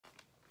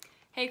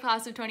Hey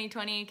class of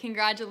 2020,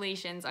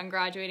 congratulations on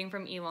graduating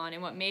from Elon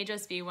in what may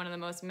just be one of the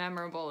most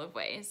memorable of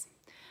ways.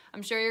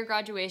 I'm sure your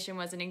graduation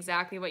wasn't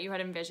exactly what you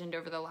had envisioned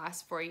over the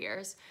last 4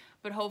 years,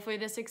 but hopefully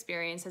this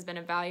experience has been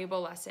a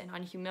valuable lesson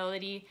on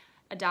humility,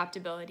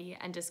 adaptability,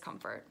 and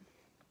discomfort.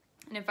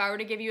 And if I were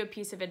to give you a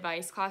piece of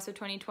advice, class of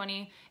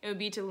 2020, it would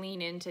be to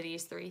lean into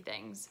these 3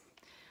 things.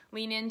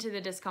 Lean into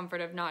the discomfort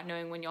of not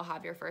knowing when you'll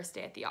have your first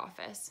day at the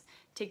office.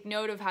 Take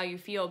note of how you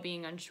feel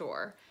being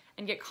unsure,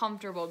 and get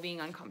comfortable being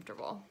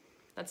uncomfortable.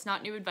 That's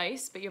not new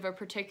advice, but you have a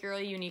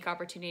particularly unique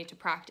opportunity to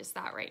practice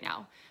that right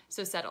now,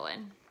 so settle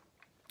in.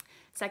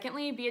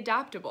 Secondly, be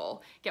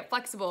adaptable, get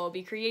flexible,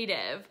 be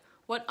creative.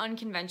 What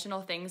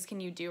unconventional things can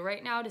you do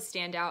right now to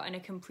stand out in a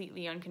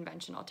completely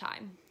unconventional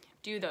time?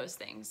 Do those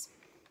things.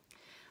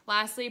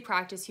 Lastly,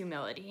 practice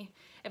humility.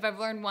 If I've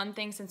learned one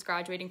thing since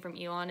graduating from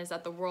Elon is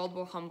that the world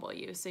will humble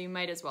you, so you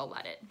might as well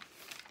let it.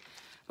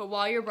 But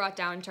while you're brought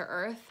down to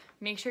earth,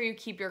 make sure you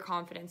keep your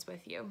confidence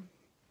with you.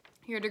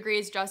 Your degree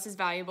is just as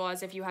valuable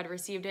as if you had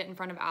received it in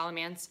front of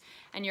Alamance,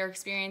 and your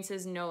experience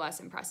is no less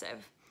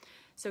impressive.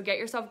 So get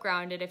yourself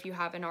grounded if you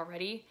haven't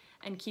already,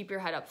 and keep your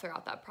head up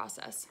throughout that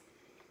process.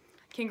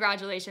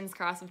 Congratulations,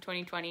 class of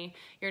 2020.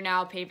 You're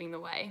now paving the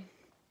way.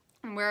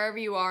 And wherever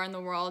you are in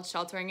the world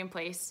sheltering in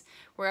place,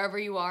 wherever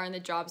you are in the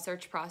job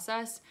search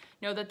process,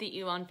 know that the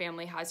Elon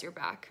family has your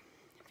back.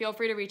 Feel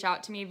free to reach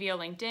out to me via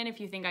LinkedIn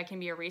if you think I can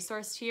be a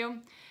resource to you.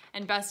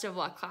 And best of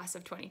luck, class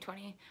of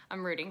 2020.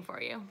 I'm rooting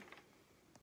for you.